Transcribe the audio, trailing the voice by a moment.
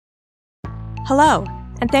Hello,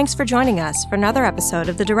 and thanks for joining us for another episode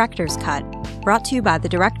of The Director's Cut, brought to you by the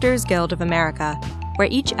Directors Guild of America, where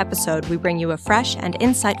each episode we bring you a fresh and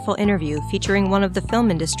insightful interview featuring one of the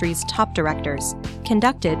film industry's top directors,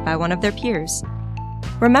 conducted by one of their peers.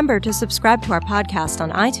 Remember to subscribe to our podcast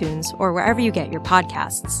on iTunes or wherever you get your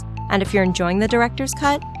podcasts. And if you're enjoying The Director's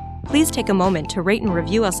Cut, please take a moment to rate and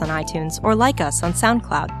review us on iTunes or like us on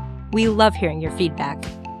SoundCloud. We love hearing your feedback.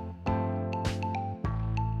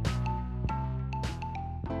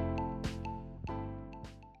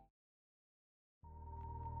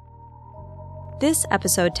 This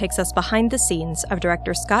episode takes us behind the scenes of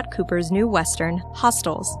director Scott Cooper's new western,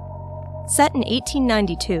 Hostiles. Set in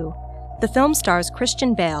 1892, the film stars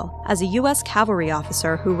Christian Bale as a U.S. cavalry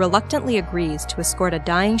officer who reluctantly agrees to escort a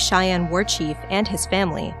dying Cheyenne war chief and his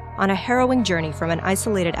family on a harrowing journey from an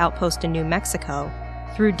isolated outpost in New Mexico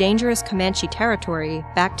through dangerous Comanche territory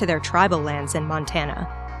back to their tribal lands in Montana.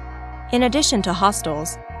 In addition to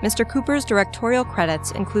Hostiles, Mr. Cooper's directorial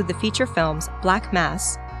credits include the feature films Black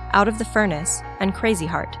Mass, Out of the Furnace, and Crazy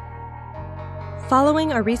Heart.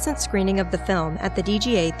 Following a recent screening of the film at the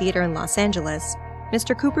DGA Theater in Los Angeles,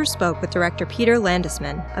 Mr. Cooper spoke with director Peter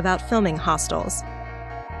Landesman about filming Hostiles.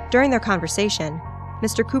 During their conversation,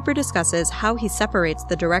 Mr. Cooper discusses how he separates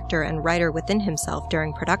the director and writer within himself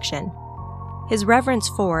during production, his reverence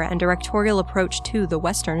for and directorial approach to the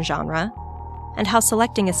Western genre, and how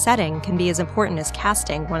selecting a setting can be as important as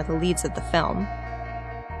casting one of the leads of the film.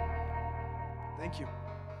 Thank you.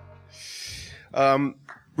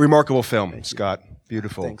 Remarkable film, Scott.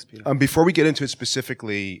 Beautiful. Thanks, Peter. Before we get into it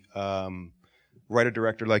specifically,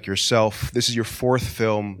 writer-director like yourself, this is your fourth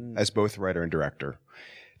film as both writer and director.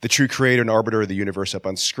 The true creator and arbiter of the universe up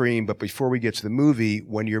on screen. But before we get to the movie,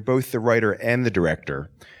 when you're both the writer and the director,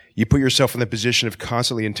 you put yourself in the position of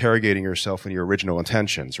constantly interrogating yourself and your original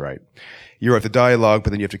intentions, right? You write the dialogue, but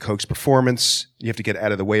then you have to coax performance. You have to get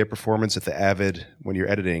out of the way of performance at the Avid when you're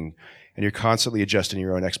editing. And you're constantly adjusting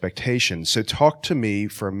your own expectations. So talk to me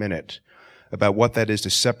for a minute about what that is to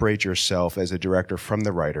separate yourself as a director from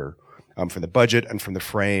the writer, from the budget and from the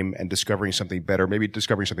frame, and discovering something better, maybe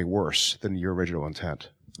discovering something worse than your original intent.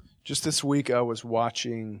 Just this week I was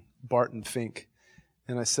watching Barton Fink,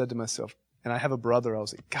 and I said to myself, and I have a brother, I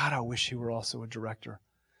was like, God, I wish he were also a director.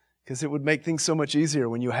 Because it would make things so much easier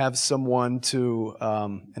when you have someone to,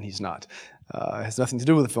 and he's not. It has nothing to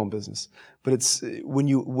do with the film business. But it's when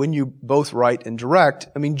you both write and direct,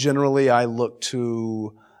 I mean, generally I look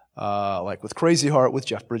to, like with Crazy Heart with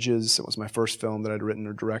Jeff Bridges, it was my first film that I'd written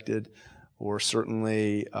or directed, or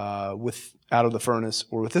certainly with Out of the Furnace,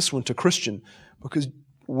 or with this one to Christian. Because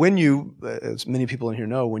when you, as many people in here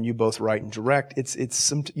know, when you both write and direct,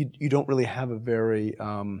 you don't really have a very,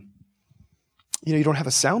 you don't have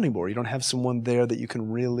a sounding board. You don't have someone there that you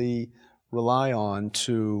can really rely on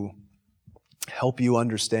to help you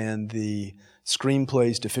understand the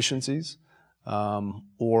screenplay's deficiencies,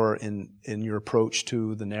 or in your approach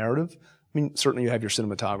to the narrative. I mean, certainly you have your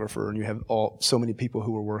cinematographer, and you have so many people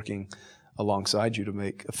who are working alongside you to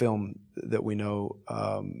make a film that we know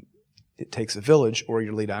it takes a village, or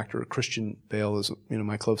your lead actor. Christian Bale is,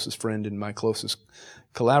 my closest friend and my closest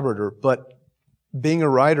collaborator. But being a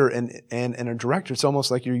writer and a director, it's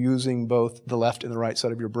almost like you're using both the left and the right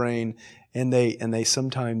side of your brain, and they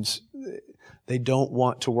sometimes they don't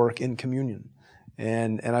want to work in communion.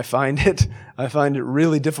 And I find it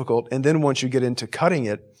really difficult. And then once you get into cutting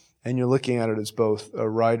it, and you're looking at it as both a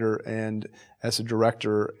writer and as a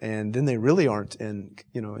director, and then they really aren't in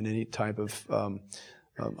any type of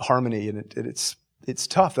harmony, and it's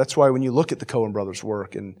tough. That's why when you look at the Coen brothers'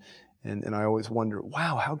 work, and I always wonder,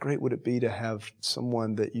 wow, how great would it be to have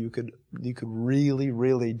someone that you could really,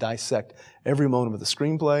 really dissect every moment of the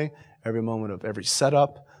screenplay, every moment of every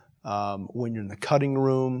setup, when you're in the cutting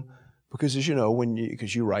room, because as you know,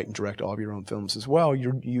 because you write and direct all of your own films as well,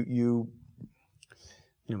 you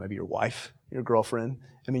maybe your wife, your girlfriend,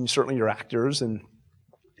 certainly your actors, and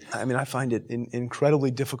I find it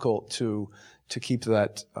incredibly difficult to keep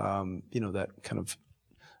that that kind of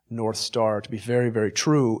North Star to be very, very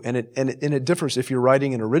true, and it differs if you're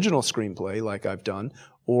writing an original screenplay like I've done,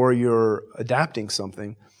 or you're adapting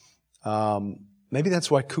something. Maybe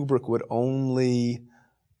that's why Kubrick would only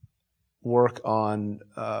work on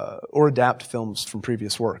or adapt films from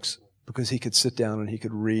previous works, because he could sit down and he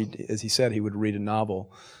could read, as he said, he would read a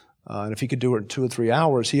novel. And if he could do it in 2 or 3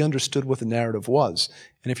 hours, he understood what the narrative was.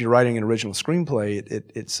 And if you're writing an original screenplay,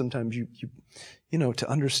 it sometimes you to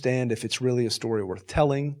understand if it's really a story worth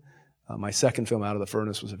telling. My second film, Out of the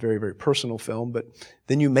Furnace, was a very, very personal film, but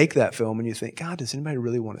then you make that film and you think, God, does anybody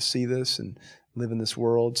really want to see this and live in this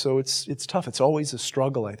world? So it's tough. It's always a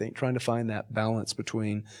struggle, I think, trying to find that balance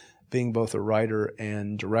between being both a writer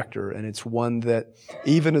and director. And it's one that,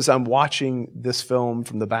 even as I'm watching this film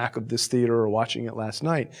from the back of this theater or watching it last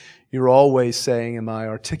night, you're always saying, am I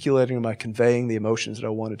articulating, am I conveying the emotions that I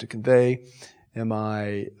wanted to convey? Am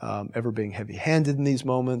I ever being heavy-handed in these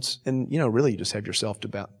moments? And, really you just have yourself to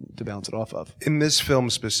bounce it off of. In this film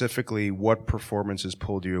specifically, what performances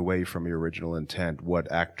pulled you away from your original intent? What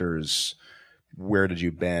actors, where did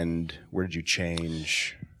you bend? Where did you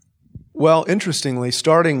change? Well, interestingly,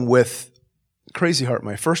 starting with Crazy Heart,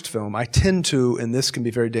 my first film, I tend to, and this can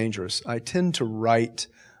be very dangerous, I tend to write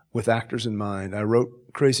with actors in mind. I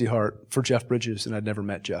wrote Crazy Heart for Jeff Bridges, and I'd never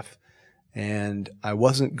met Jeff. And I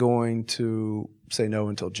wasn't going to say no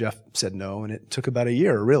until Jeff said no, and it took about a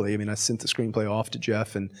year, really. I mean, I sent the screenplay off to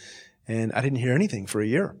Jeff, and I didn't hear anything for a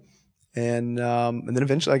year. And then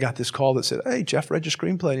eventually I got this call that said, hey, Jeff read your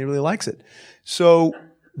screenplay, and he really likes it. So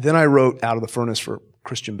then I wrote Out of the Furnace for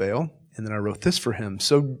Christian Bale, and then I wrote this for him.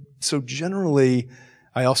 So generally,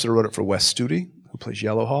 I also wrote it for Wes Studi, who plays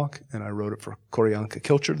Yellowhawk, and I wrote it for Koryanka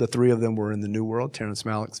Kilcher. The three of them were in The New World, Terrence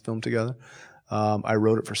Malick's film together. I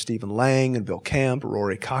wrote it for Stephen Lang and Bill Camp,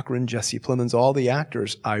 Rory Cochrane, Jesse Plemons, all the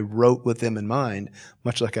actors. I wrote with them in mind,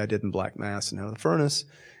 much like I did in Black Mass and Out of the Furnace,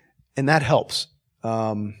 and that helps.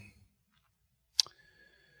 It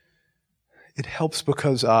helps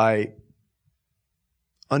because I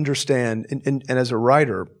understand, and as a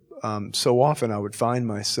writer, so often I would find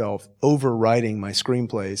myself overwriting my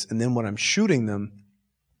screenplays, and then when I'm shooting them,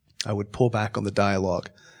 I would pull back on the dialogue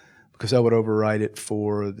because I would overwrite it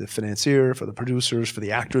for the financier, for the producers, for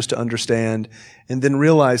the actors to understand, and then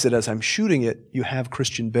realize that as I'm shooting it, you have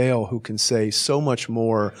Christian Bale who can say so much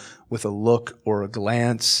more with a look or a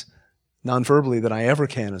glance, non-verbally, than I ever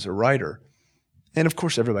can as a writer. And of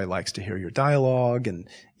course, everybody likes to hear your dialogue and,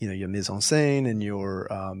 your mise en scène and your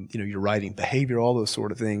writing behavior, all those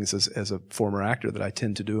sort of things as a former actor that I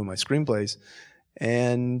tend to do in my screenplays.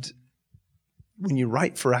 And when you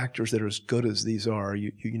write for actors that are as good as these are,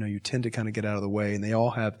 you tend to kind of get out of the way. And they all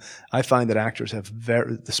have, I find that actors have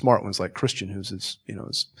the smart ones like Christian, who's is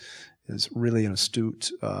really an astute,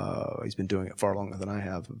 he's been doing it far longer than I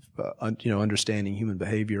have, understanding human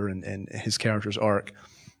behavior and his character's arc.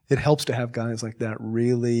 It helps to have guys like that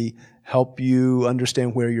really help you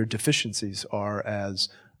understand where your deficiencies are as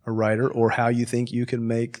a writer or how you think you can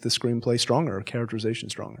make the screenplay stronger or characterization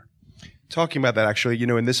stronger. Talking about that, actually,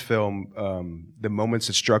 in this film, the moments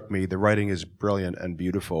that struck me, the writing is brilliant and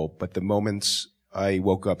beautiful, but the moments I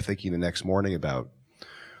woke up thinking the next morning about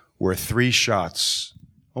were 3 shots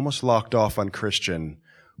almost locked off on Christian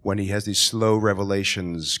when he has these slow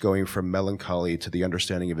revelations going from melancholy to the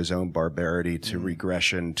understanding of his own barbarity to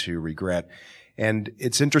regression to regret. And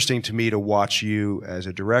it's interesting to me to watch you as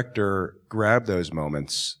a director grab those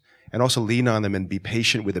moments and also lean on them and be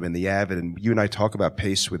patient with them in the Avid. And you and I talk about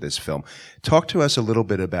pace with this film. Talk to us a little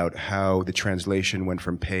bit about how the translation went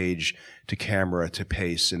from page to camera to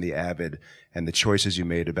pace in the Avid and the choices you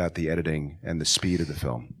made about the editing and the speed of the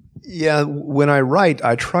film. Yeah, when I write,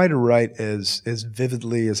 I try to write as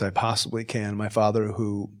vividly as I possibly can. My father,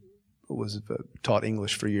 who was taught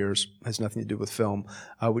English for years, has nothing to do with film.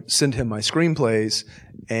 I would send him my screenplays,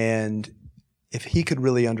 and if he could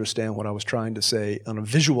really understand what I was trying to say on a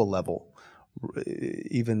visual level,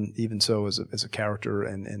 even so as a character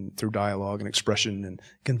and through dialogue and expression and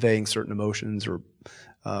conveying certain emotions or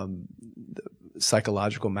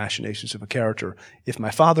psychological machinations of a character. If my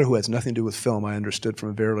father, who has nothing to do with film, I understood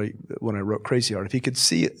from when I wrote Crazy Heart, if he could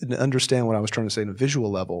see and understand what I was trying to say on a visual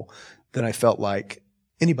level, then I felt like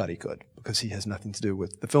anybody could, because he has nothing to do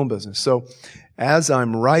with the film business. So as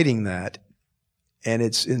I'm writing that, and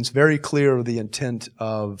it's very clear the intent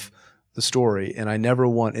of the story, and I never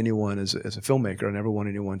want anyone, as a filmmaker, I never want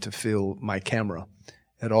anyone to feel my camera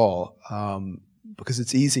at all, because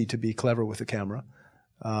it's easy to be clever with the camera.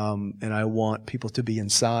 And I want people to be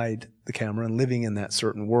inside the camera and living in that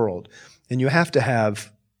certain world. And you have to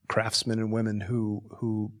have craftsmen and women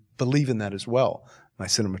who believe in that as well. My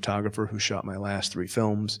cinematographer who shot my last 3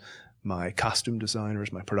 films, my costume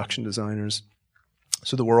designers, my production designers,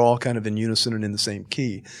 so that we're all kind of in unison and in the same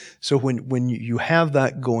key. So when you have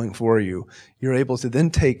that going for you, you're able to then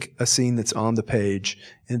take a scene that's on the page,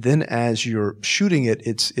 and then as you're shooting it,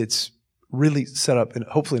 it's really set up,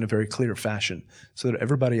 hopefully in a very clear fashion, so that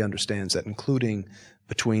everybody understands that, including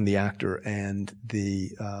between the actor and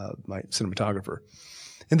my cinematographer.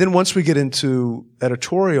 And then once we get into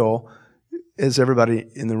editorial, as everybody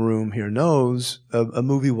in the room here knows, a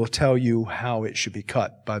movie will tell you how it should be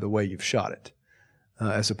cut by the way you've shot it,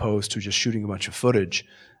 as opposed to just shooting a bunch of footage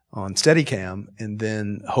on Steadicam and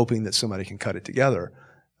then hoping that somebody can cut it together.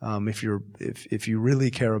 If you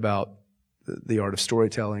really care about the art of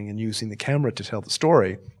storytelling and using the camera to tell the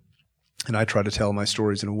story. And I try to tell my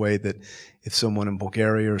stories in a way that if someone in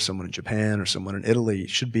Bulgaria or someone in Japan or someone in Italy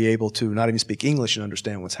should be able to not even speak English and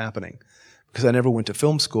understand what's happening. Because I never went to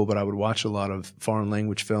film school, but I would watch a lot of foreign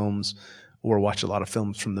language films or watch a lot of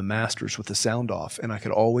films from the masters with the sound off, and I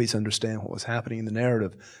could always understand what was happening in the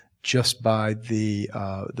narrative just by the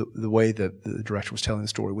way that the director was telling the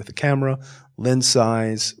story with the camera, lens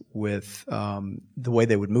size, with the way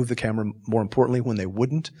they would move the camera, more importantly, when they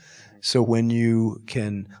wouldn't. So when you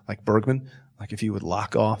can, like Bergman, like if you would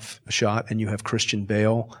lock off a shot and you have Christian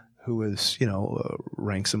Bale, who is,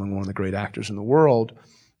 ranks among one of the great actors in the world,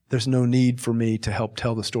 there's no need for me to help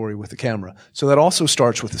tell the story with the camera. So that also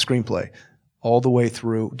starts with the screenplay, all the way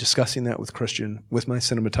through discussing that with Christian, with my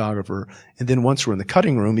cinematographer. And then once we're in the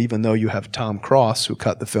cutting room, even though you have Tom Cross, who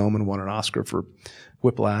cut the film and won an Oscar for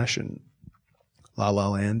Whiplash and La La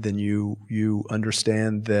Land, then you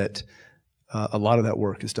understand that a lot of that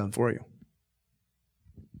work is done for you.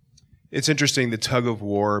 It's interesting, the tug of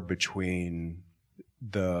war between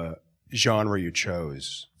the genre you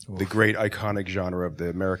chose, the great iconic genre of the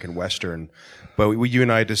American Western. But you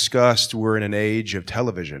and I discussed we're in an age of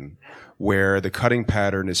television where the cutting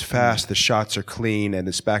pattern is fast, the shots are clean, and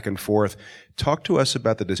it's back and forth. Talk to us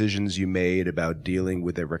about the decisions you made about dealing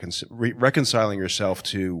with reconciling yourself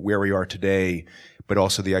to where we are today, but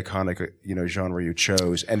also the iconic genre you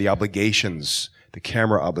chose and the obligations, the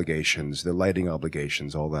camera obligations, the lighting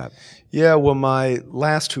obligations, all that. Yeah, well, my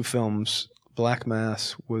last two films, Black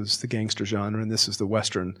Mass was the gangster genre, and this is the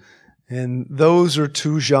Western. And those are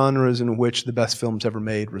two genres in which the best films ever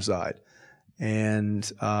made reside. And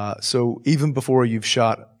so even before you've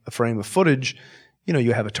shot a frame of footage,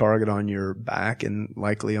 you have a target on your back and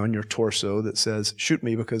likely on your torso that says, shoot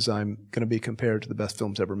me because I'm going to be compared to the best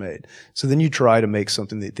films ever made. So then you try to make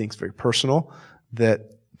something that you think is very personal,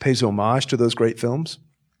 that pays homage to those great films.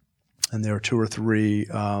 And there are two or three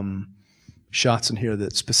shots in here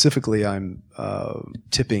that specifically I'm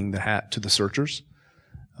tipping the hat to the Searchers.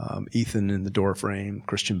 Ethan in the door frame,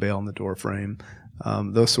 Christian Bale in the door frame,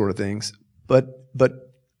 those sort of things. But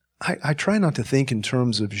I try not to think in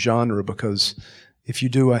terms of genre, because if you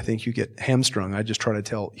do, I think you get hamstrung. I just try to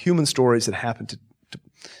tell human stories that happen to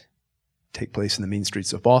take place in the mean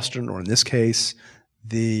streets of Boston, or in this case,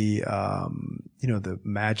 the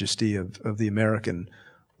majesty of the American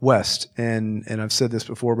West. And I've said this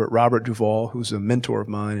before, but Robert Duvall, who's a mentor of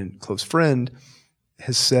mine and close friend,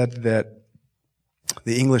 has said that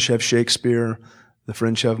the English have Shakespeare, the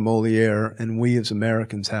French have Moliere, and we as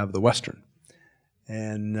Americans have the Western.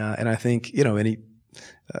 And I think any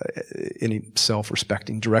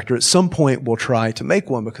self-respecting director at some point will try to make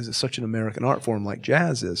one, because it's such an American art form like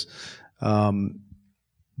jazz is.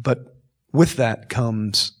 But with that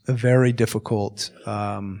comes a very difficult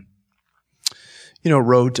road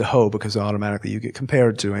to hoe, because automatically you get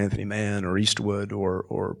compared to Anthony Mann or Eastwood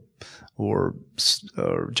or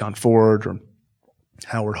John Ford or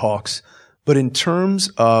Howard Hawks. But in terms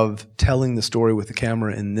of telling the story with the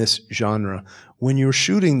camera in this genre, when you're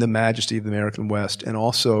shooting the majesty of the American West, and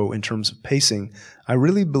also in terms of pacing, I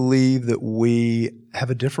really believe that we have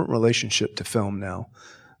a different relationship to film now,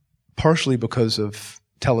 partially because of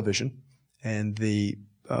television and the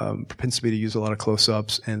propensity to use a lot of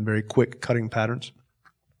close-ups and very quick cutting patterns,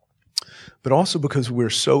 but also because we're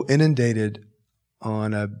so inundated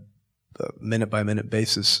on a minute-by-minute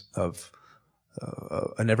basis of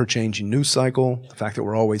an ever-changing news cycle, the fact that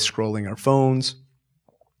we're always scrolling our phones,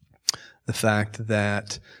 the fact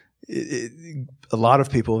that a lot of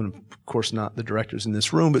people, and of course not the directors in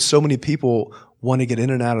this room, but so many people want to get in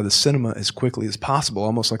and out of the cinema as quickly as possible,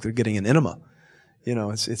 almost like they're getting an enema.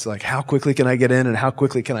 It's like, how quickly can I get in and how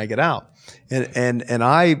quickly can I get out? And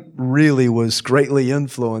I really was greatly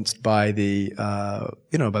influenced by the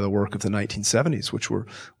work of the 1970s, which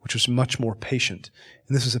was much more patient.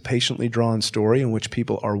 And this is a patiently drawn story in which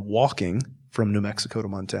people are walking from New Mexico to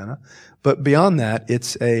Montana. But beyond that,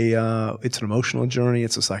 it's an emotional journey.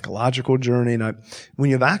 It's a psychological journey. And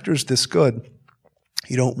when you have actors this good,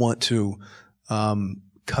 you don't want to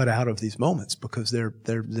cut out of these moments, because they're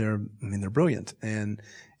brilliant, and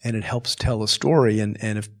it helps tell a story.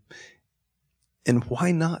 And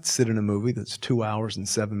why not sit in a movie that's 2 hours and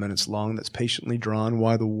 7 minutes long, that's patiently drawn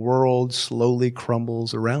while the world slowly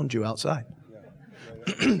crumbles around you outside?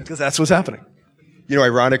 Because that's what's happening.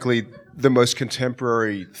 Ironically, the most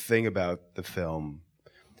contemporary thing about the film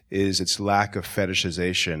is its lack of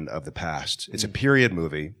fetishization of the past. It's a period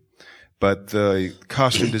movie, but the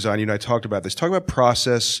costume design, you and I talked about this. Talk about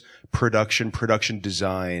process, production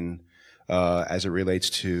design, as it relates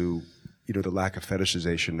to, the lack of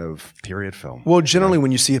fetishization of period film. Well, generally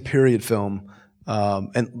when you see a period film,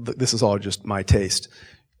 and this is all just my taste,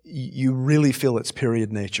 you really feel its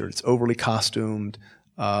period nature. It's overly costumed,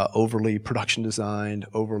 overly production designed,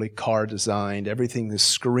 overly car designed. Everything is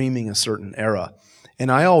screaming a certain era.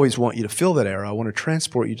 And I always want you to feel that era. I want to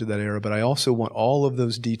transport you to that era, but I also want all of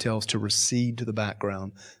those details to recede to the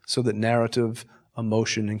background so that narrative,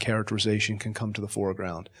 emotion, and characterization can come to the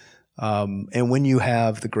foreground. And when you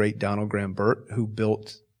have the great Donald Graham Burt, who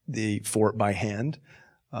built the fort by hand,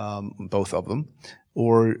 both of them,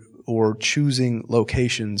 or choosing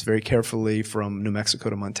locations very carefully from New Mexico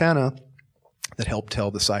to Montana that help tell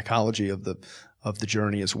the psychology of the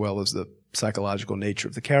journey as well as the psychological nature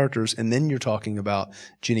of the characters. And then you're talking about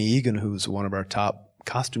Ginny Egan, who's one of our top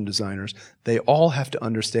costume designers. They all have to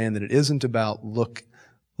understand that it isn't about look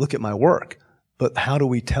at my work, but how do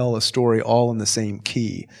we tell a story all in the same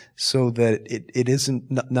key so that it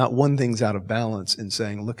isn't, not one thing's out of balance in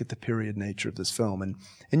saying, look at the period nature of this film.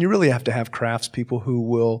 And you really have to have craftspeople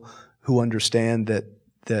who understand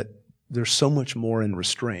that there's so much more in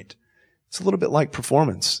restraint. It's a little bit like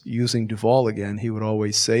performance. Using Duvall again, he would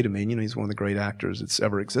always say to me, he's one of the great actors that's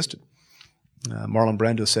ever existed. Marlon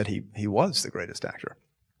Brando said he was the greatest actor,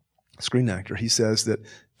 screen actor. He says that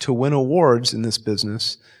to win awards in this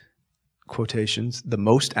business, quotations, the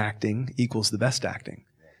most acting equals the best acting.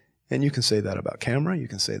 And you can say that about camera, you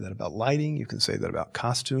can say that about lighting, you can say that about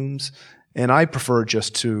costumes. And I prefer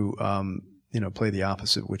just to, play the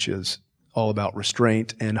opposite, which is all about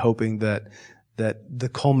restraint and hoping that the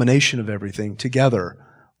culmination of everything together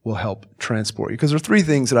will help transport you. Because there are three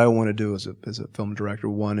things that I want to do as a film director.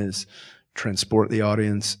 One is transport the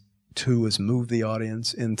audience. Two is move the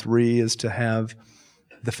audience. And three is to have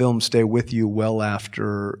the film stay with you well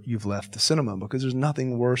after you've left the cinema. Because there's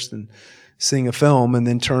nothing worse than seeing a film and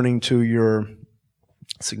then turning to your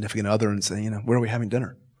significant other and saying, where are we having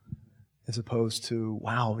dinner? As opposed to,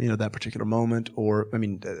 wow, that particular moment. Or,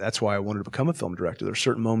 that's why I wanted to become a film director. There are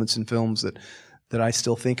certain moments in films that I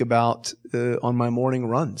still think about on my morning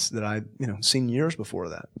runs that I've seen years before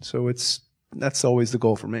that. So that's always the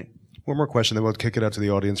goal for me. One more question, then we'll kick it out to the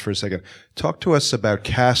audience for a second. Talk to us about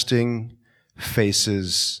casting,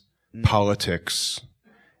 faces, politics,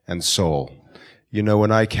 and soul.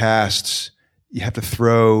 When I cast, you have to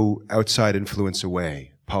throw outside influence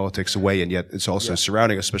away, politics away, and yet it's also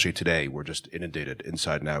surrounding, especially today. We're just inundated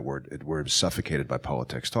inside and out. We're suffocated by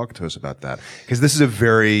politics. Talk to us about that. Because this is a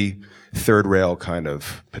very third rail kind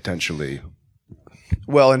of potentially.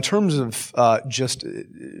 Well, in terms of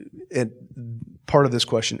part of this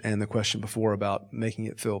question and the question before about making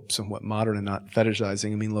it feel somewhat modern and not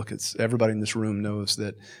fetishizing, look, everybody in this room knows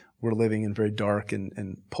that we're living in very dark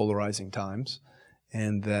and polarizing times,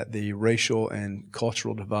 and that the racial and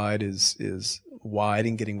cultural divide is wide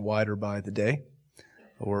and getting wider by the day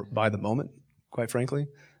or by the moment, quite frankly.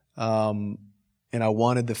 And I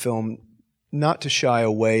wanted the film not to shy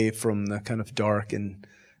away from the kind of dark and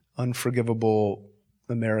unforgivable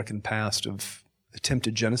American past of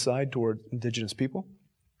attempted genocide toward indigenous people.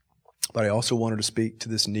 But I also wanted to speak to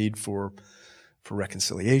this need for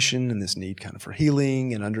reconciliation and this need kind of for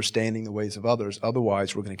healing and understanding the ways of others.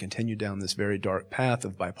 Otherwise, we're going to continue down this very dark path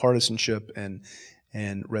of bipartisanship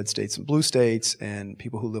and red states and blue states and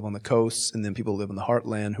people who live on the coasts and then people who live in the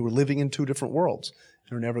heartland who are living in two different worlds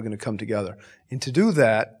and are never going to come together. And to do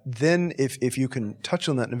that, then if you can touch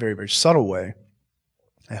on that in a very, very subtle way,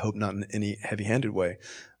 I hope not in any heavy-handed way,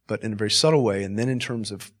 but in a very subtle way, and then in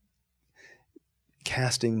terms of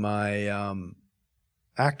casting my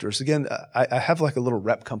actors, again, I have like a little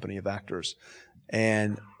rep company of actors,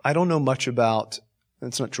 and I don't know much about,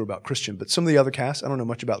 it's not true about Christian, but some of the other casts, I don't know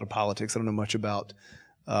much about their politics, I don't know much about,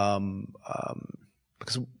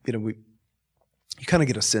 because, you kind of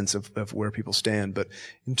get a sense of where people stand, but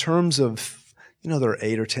in terms of, there are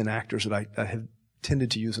 8 or 10 actors that I have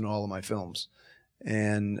tended to use in all of my films.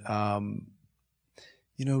 And,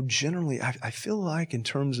 generally, I feel like in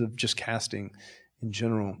terms of just casting in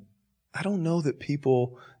general, I don't know that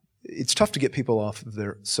it's tough to get people off of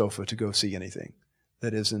their sofa to go see anything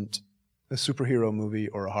that isn't a superhero movie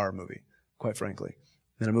or a horror movie, quite frankly.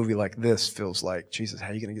 And a movie like this feels like, Jesus, how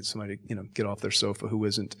are you going to get somebody to, get off their sofa who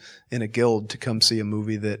isn't in a guild to come see a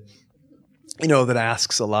movie that, that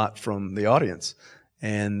asks a lot from the audience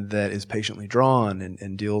and that is patiently drawn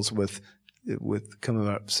and deals with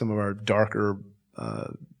some of our darker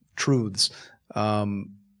truths.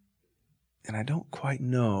 And I don't quite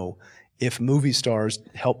know if movie stars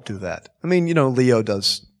help do that. Leo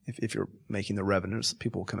does, if you're making the revenues,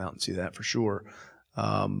 people will come out and see that for sure.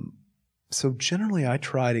 So generally I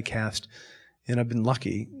try to cast, and I've been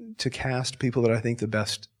lucky to cast people that I think the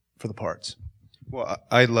best for the parts. Well,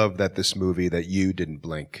 I love that this movie, that you didn't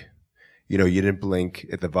blink. You didn't blink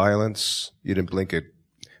at the violence. You didn't blink at...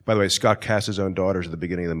 By the way, Scott cast his own daughters at the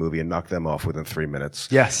beginning of the movie and knocked them off within 3 minutes.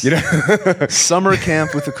 Yes. Summer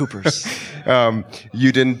camp with the Coopers.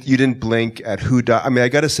 You didn't blink at who died. I mean, I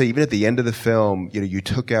got to say, even at the end of the film, you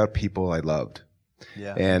took out people I loved.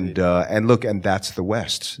 Yeah. And look, and that's the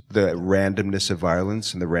West, the randomness of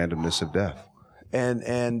violence and the randomness of death.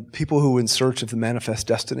 And people who, in search of the manifest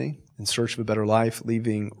destiny, in search of a better life,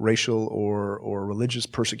 leaving racial or religious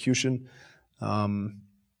persecution, and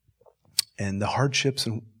the hardships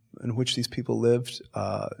in which these people lived,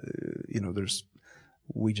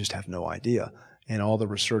 we just have no idea. And all the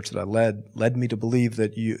research that I led me to believe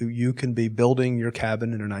that you can be building your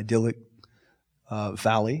cabin in an idyllic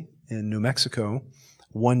valley in New Mexico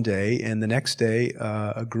one day, and the next day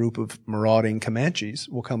a group of marauding Comanches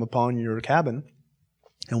will come upon your cabin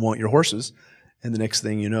and want your horses, and the next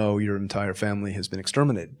thing you know, your entire family has been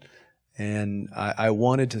exterminated. And I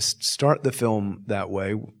wanted to start the film that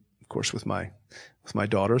way, of course, with my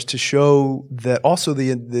daughters, to show that also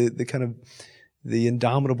the kind of the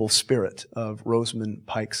indomitable spirit of Rosamund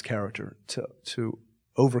Pike's character to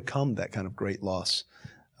overcome that kind of great loss,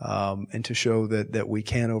 and to show that we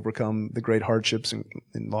can overcome the great hardships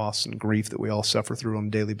and loss and grief that we all suffer through on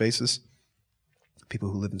a daily basis. People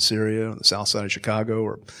who live in Syria, on the south side of Chicago,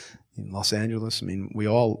 or in Los Angeles, I mean, we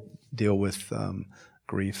all deal with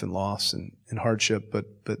grief and loss and hardship, but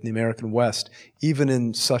in the American West, even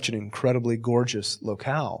in such an incredibly gorgeous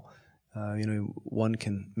locale, one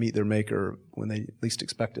can meet their maker when they least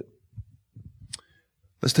expect it.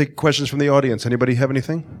 Let's take questions from the audience. Anybody have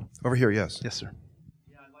anything? Over here, yes. Yes, sir.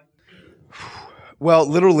 Well,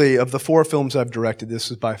 literally, of the 4 films I've directed,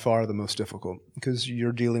 this is by far the most difficult, because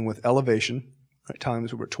you're dealing with elevation. At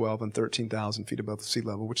times we were 12 and 13,000 feet above the sea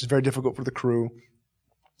level, which is very difficult for the crew,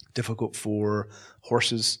 difficult for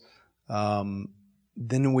horses.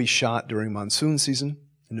 Then we shot during monsoon season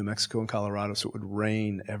in New Mexico and Colorado, so it would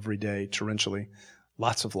rain every day torrentially,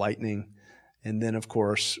 lots of lightning. And then, of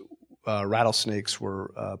course, rattlesnakes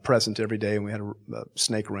were present every day, and we had a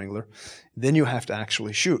snake wrangler. Then you have to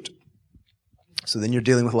actually shoot. So then you're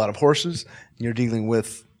dealing with a lot of horses, and you're dealing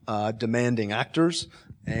with demanding actors,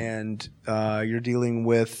 and you're dealing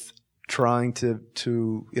with trying to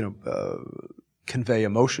convey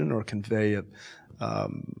emotion or convey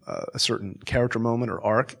a certain character moment or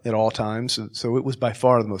arc at all times. So it was by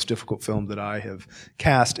far the most difficult film that I have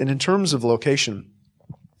cast. And in terms of location,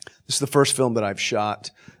 this is the first film that I've shot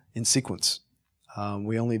in sequence.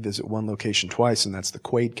 We only visit one location twice, and that's the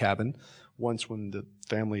Quaid cabin. Once when the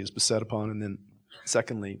family is beset upon, and then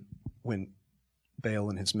secondly when Bale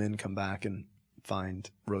and his men come back and find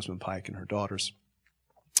Rosamund Pike and her daughters.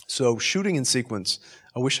 So shooting in sequence,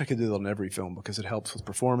 I wish I could do that on every film, because it helps with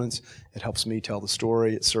performance, it helps me tell the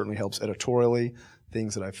story, it certainly helps editorially,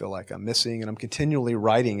 things that I feel like I'm missing, and I'm continually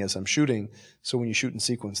writing as I'm shooting, so when you shoot in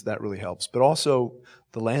sequence, that really helps. But also,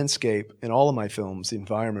 the landscape in all of my films, the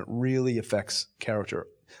environment really affects character.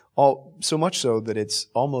 So much so that it's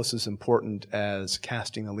almost as important as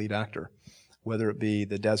casting a lead actor, whether it be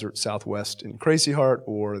the desert Southwest in Crazy Heart,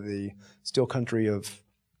 or the still country of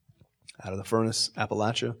Out of the Furnace,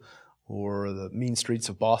 Appalachia, or the mean streets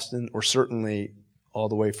of Boston, or certainly all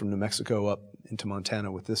the way from New Mexico up into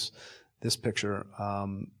Montana with this picture,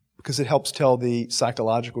 because it helps tell the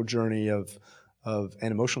psychological journey of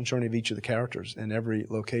an emotional journey of each of the characters. And every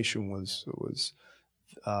location was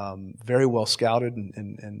very well scouted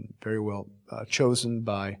and very well chosen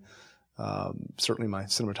by certainly my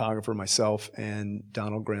cinematographer, myself, and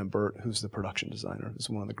Donald Graham Burt, who's the production designer, who's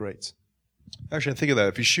one of the greats. Actually, I think of that.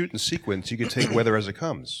 If you shoot in sequence, you can take weather as it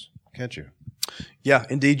comes, can't you? Yeah,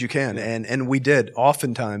 indeed you can. And we did,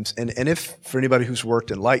 oftentimes. And if, for anybody who's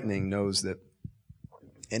worked in lightning, knows that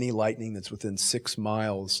any lightning that's within 6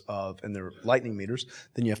 miles and there are lightning meters,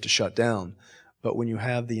 then you have to shut down. But when you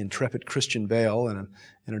have the intrepid Christian Bale and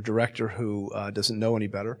a director who doesn't know any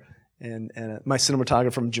better, and my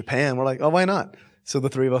cinematographer from Japan, we're like, oh, why not? So the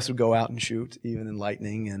 3 of us would go out and shoot, even in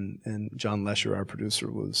lightning, and John Lesher, our producer,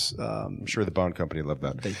 was... I'm sure the Bond company loved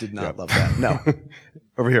that. They did not love that, no.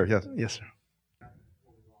 Over here, yes. Yes, sir.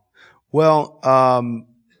 Well,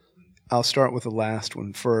 I'll start with the last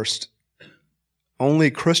one first.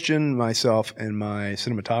 Only Christian, myself, and my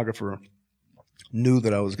cinematographer knew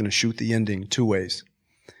that I was going to shoot the ending 2 ways.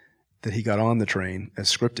 That he got on the train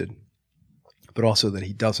as scripted, but also that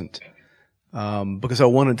he doesn't. Because I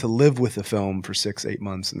wanted to live with the film for 6-8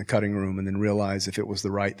 months in the cutting room and then realize if it was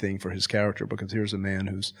the right thing for his character, because here's a man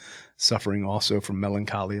who's suffering also from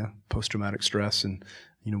melancholia, post-traumatic stress, and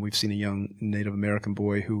We've seen a young Native American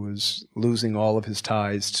boy who was losing all of his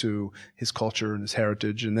ties to his culture and his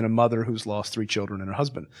heritage, and then a mother who's lost 3 children and her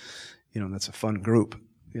husband. That's a fun group,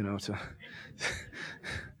 to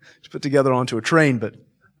put together onto a train, but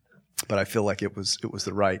I feel like it was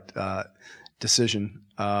the right decision.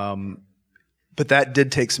 But that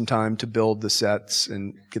did take some time to build the sets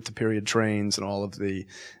and get the period trains and all of the,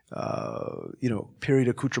 period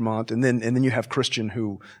accoutrement. And then you have Christian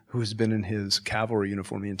who has been in his cavalry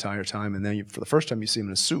uniform the entire time. And then for the first time you see him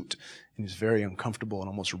in a suit, and he's very uncomfortable and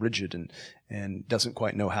almost rigid and doesn't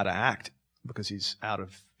quite know how to act because he's out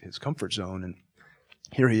of his comfort zone. And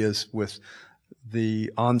here he is with the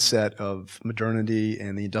onset of modernity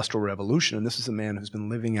and the Industrial Revolution. And this is a man who's been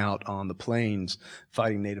living out on the plains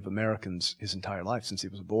fighting Native Americans his entire life since he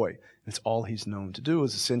was a boy. And it's all he's known to do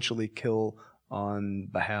is essentially kill on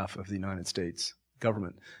behalf of the United States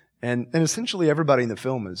government. And essentially everybody in the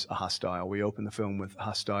film is a hostile. We open the film with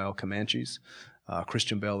hostile Comanches.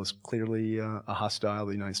 Christian Bale is clearly a hostile.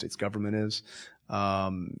 The United States government is.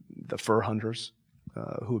 The fur hunters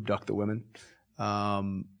who abduct the women.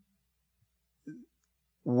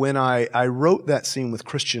 When I wrote that scene with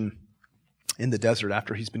Christian in the desert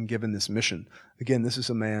after he's been given this mission, again, this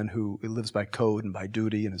is a man who lives by code and by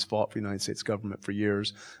duty and has fought for the United States government for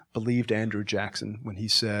years, believed Andrew Jackson when he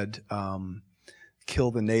said,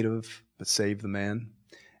 kill the native but save the man.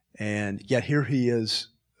 And yet here he is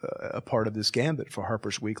a part of this gambit for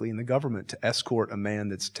Harper's Weekly and the government to escort a man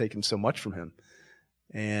that's taken so much from him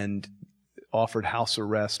and offered house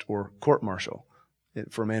arrest or court-martial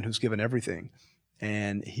for a man who's given everything.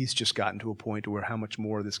 And he's just gotten to a point where how much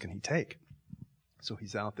more of this can he take? So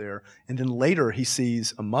he's out there. And then later he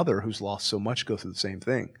sees a mother who's lost so much go through the same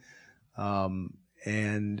thing.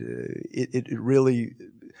 It really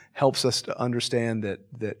helps us to understand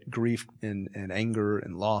that grief and anger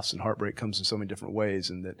and loss and heartbreak comes in so many different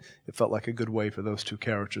ways, and that it felt like a good way for those two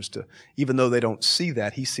characters to, even though they don't see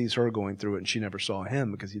that, he sees her going through it and she never saw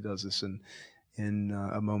him because he does this in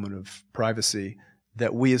a moment of privacy,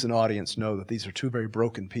 that we as an audience know that these are two very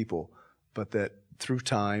broken people, but that through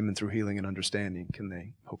time and through healing and understanding can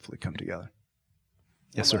they hopefully come together.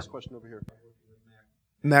 Yes, sir. Last question over here.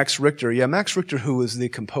 Max Richter. Yeah, Max Richter, who is the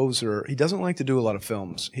composer, he doesn't like to do a lot of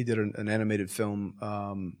films. He did an animated film,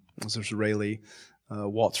 was Israeli,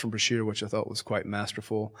 Waltz from Bashir, which I thought was quite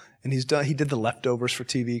masterful. And he did The Leftovers for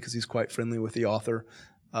TV because he's quite friendly with the author.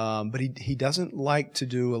 But he doesn't like to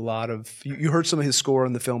do a lot of... You heard some of his score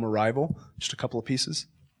in the film Arrival, just a couple of pieces.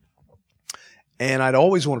 And I'd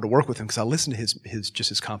always wanted to work with him because I listened to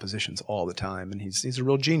his compositions all the time. And he's a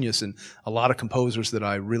real genius. And a lot of composers that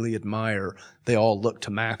I really admire, they all look to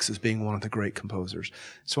Max as being one of the great composers.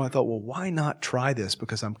 So I thought, well, why not try this?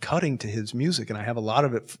 Because I'm cutting to his music, and I have a lot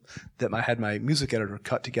of it that I had my music editor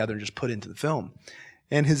cut together and just put into the film.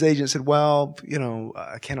 And his agent said, well,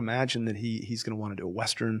 I can't imagine that he's going to want to do a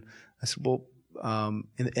Western. I said, well,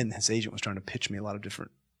 and his agent was trying to pitch me a lot of different,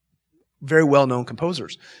 very well-known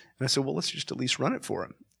composers. And I said, well, let's just at least run it for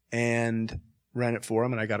him. And ran it for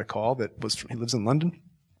him, and I got a call that he lives in London.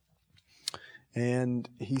 And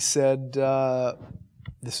he said,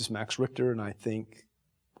 this is Max Richter, and I think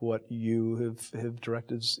what you have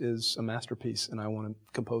directed is a masterpiece, and I want to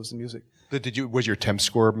compose the music. Was your temp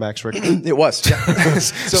score Max Richter? It was. Yeah.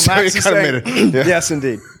 so Max is saying, made it. Yeah. Yes,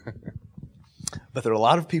 indeed. But there are a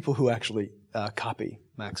lot of people who actually copy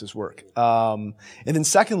Max's work. And then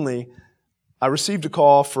secondly, I received a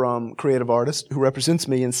call from a creative artist who represents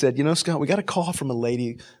me and said, Scott, we got a call from a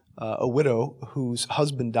lady, a widow, whose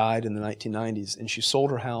husband died in the 1990s, and she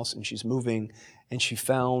sold her house and she's moving, and she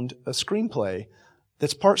found a screenplay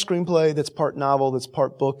that's part screenplay, that's part novel, that's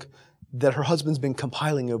part book, that her husband's been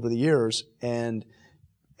compiling over the years, and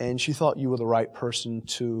she thought you were the right person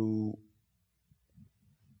to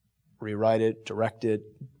rewrite it, direct it,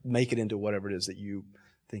 make it into whatever it is that you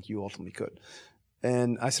think you ultimately could.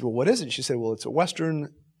 And I said, well, what is it? She said, well, it's a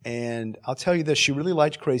Western, and I'll tell you this, she really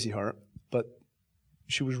liked Crazy Heart, but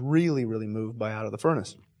she was really, really moved by Out of the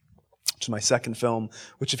Furnace, which is my second film,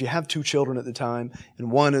 which if you have 2 children at the time,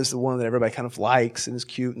 and one is the one that everybody kind of likes and is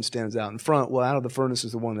cute and stands out in front, well, Out of the Furnace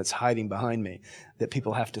is the one that's hiding behind me, that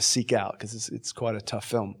people have to seek out, because it's quite a tough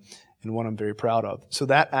film, and one I'm very proud of. So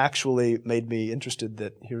that actually made me interested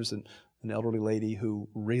that here's an elderly lady who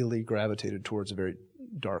really gravitated towards a very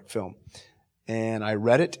dark film. And I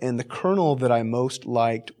read it, and the kernel that I most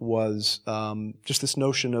liked was just this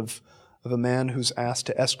notion of a man who's asked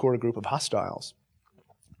to escort a group of hostiles,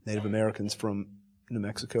 Native Americans from New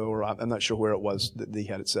Mexico, or I'm not sure where it was that he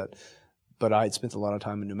had it set. But I had spent a lot of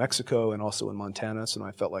time in New Mexico and also in Montana, so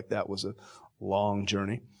I felt like that was a long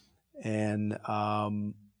journey. And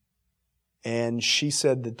And she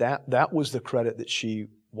said that was the credit that she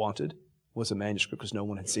wanted, was a manuscript, because no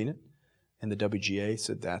one had seen it. And the WGA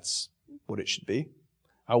said that's what it should be.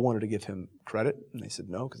 I wanted to give him credit, and they said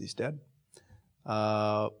no, because he's dead.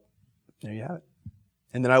 There you have it.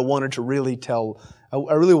 And then I wanted to really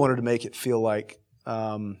I really wanted to make it feel like,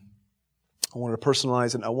 I wanted to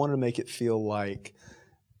personalize it. I wanted to make it feel like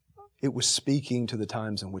it was speaking to the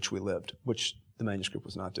times in which we lived, which the manuscript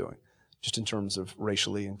was not doing, just in terms of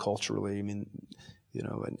racially and culturally. I mean, you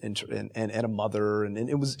know, and a mother, and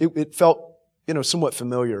it felt, you know, somewhat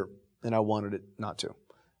familiar, and I wanted it not to,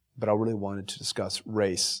 but I really wanted to discuss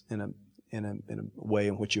race in a way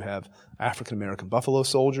in which you have African American buffalo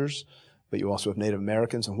soldiers, but you also have Native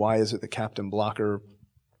Americans, and why is it that Captain Blocker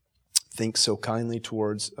thinks so kindly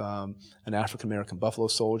towards an African American buffalo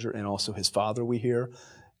soldier, and also his father, we hear.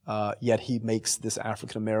 Yet he makes this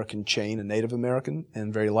African American chain a Native American,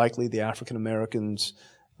 and very likely the African American's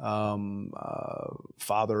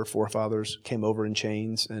forefathers came over in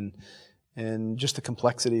chains, and just the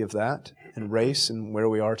complexity of that, and race, and where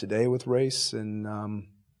we are today with race, and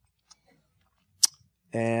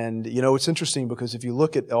you know, it's interesting because if you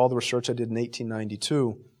look at all the research I did in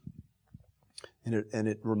 1892. And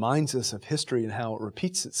it reminds us of history and how it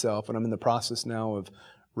repeats itself. And I'm in the process now of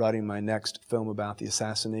writing my next film about the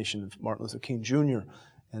assassination of Martin Luther King Jr.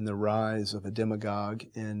 and the rise of a demagogue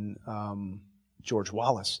in George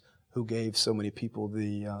Wallace, who gave so many people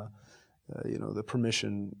the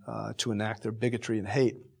permission to enact their bigotry and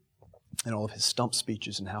hate, and all of his stump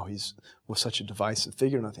speeches, and how was such a divisive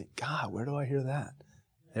figure. And I think, God, where do I hear that?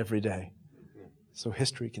 Every day. So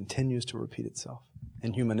history continues to repeat itself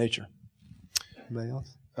in human nature. Anybody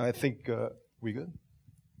else? I think, we good?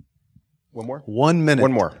 One more? 1 minute.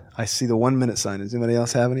 One more. I see the 1 minute sign. Does anybody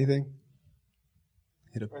else have anything?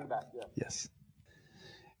 In the back, yeah. Yes.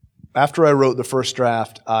 After I wrote the first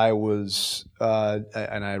draft, I was,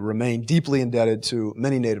 and I remain deeply indebted to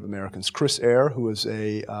many Native Americans. Chris Eyre, who is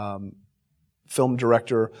a film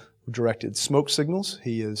director who directed Smoke Signals.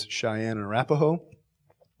 He is Cheyenne and Arapaho.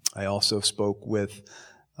 I also spoke with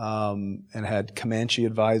and had Comanche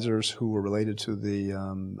advisors who were related to the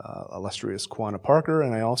illustrious Quanah Parker,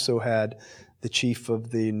 and I also had the chief of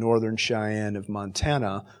the Northern Cheyenne of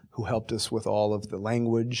Montana, who helped us with all of the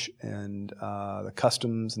language and the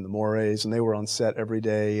customs and the mores, and they were on set every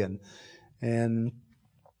day, and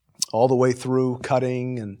all the way through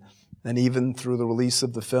cutting and even through the release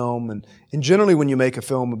of the film. And generally, when you make a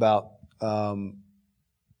film about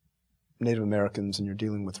Native Americans and you're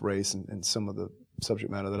dealing with race and some of the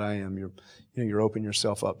subject matter that I am, you're opening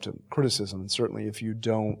yourself up to criticism. And certainly if you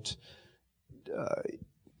don't,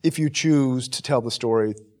 if you choose to tell the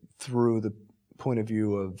story through the point of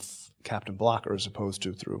view of Captain Blocker as opposed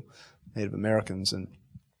to through Native Americans, and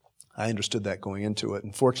I understood that going into it.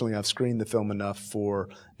 And fortunately, I've screened the film enough for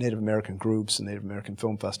Native American groups and Native American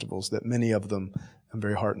film festivals that many of them, I'm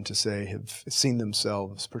very heartened to say, have seen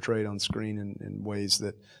themselves portrayed on screen in ways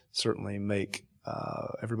that certainly make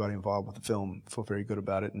everybody involved with the film feel very good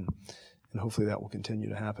about it, and hopefully that will continue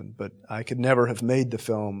to happen. But I could never have made the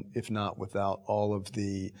film if not without all of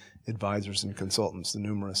the advisors and consultants, the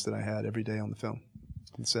numerous that I had every day on the film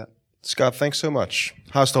and set. Scott, thanks so much.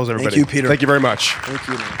 Hostiles, everybody. Thank you, Peter. Thank you very much. Thank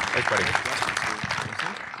you, man. Thanks, buddy.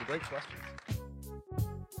 Great questions.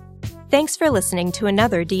 Thanks for listening to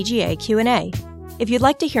another DGA Q&A. If you'd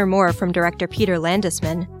like to hear more from Director Peter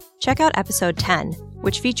Landesman, check out episode 10,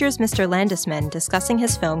 which features Mr. Landesman discussing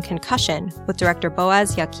his film Concussion with director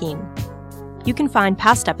Boaz Yakin. You can find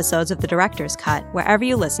past episodes of The Director's Cut wherever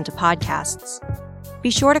you listen to podcasts.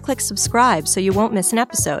 Be sure to click subscribe so you won't miss an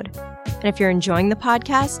episode. And if you're enjoying the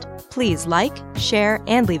podcast, please like, share,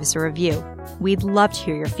 and leave us a review. We'd love to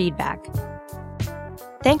hear your feedback.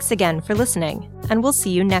 Thanks again for listening, and we'll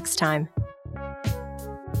see you next time.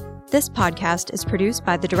 This podcast is produced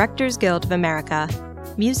by the Directors Guild of America.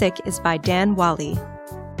 Music is by Dan Wally.